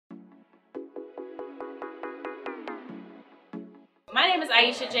My name is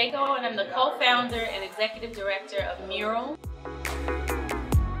Aisha Jaco, and I'm the co-founder and executive director of M.U.R.A.L.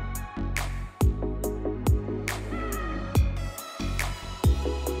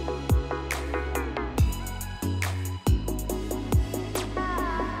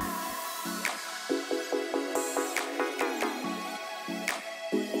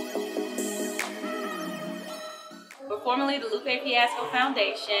 We're formerly the Lupe Fiasco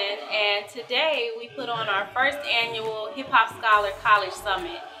Foundation, and today we put on our first annual Hip Hop Scholar College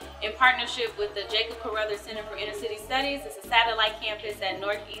Summit in partnership with the Jacob Carruthers Center for Inner City Studies. It's a satellite campus at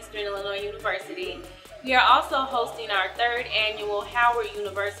Northeastern Illinois University. We are also hosting our third annual Howard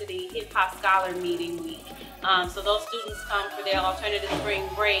University Hip Hop Scholar Meeting Week. So those students come for their alternative spring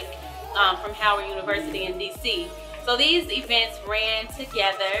break from Howard University in DC. So these events ran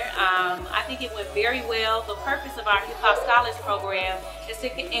together. I think it went very well. The purpose of our Hip Hop Scholars Program is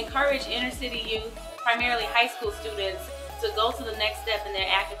to encourage inner city youth, primarily high school students, to go to the next step in their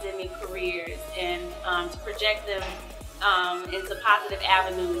academic careers and to project them into positive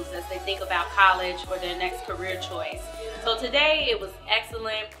avenues as they think about college or their next career choice. So today it was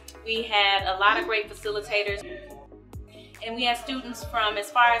excellent. We had a lot of great facilitators. And we had students from as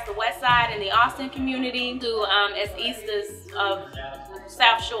far as the West Side and the Austin community to as east as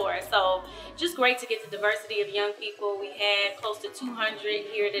South Shore. So just great to get the diversity of young people. We had close to 200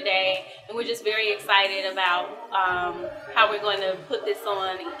 here today, and we're just very excited about how we're going to put this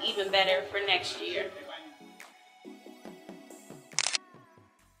on even better for next year.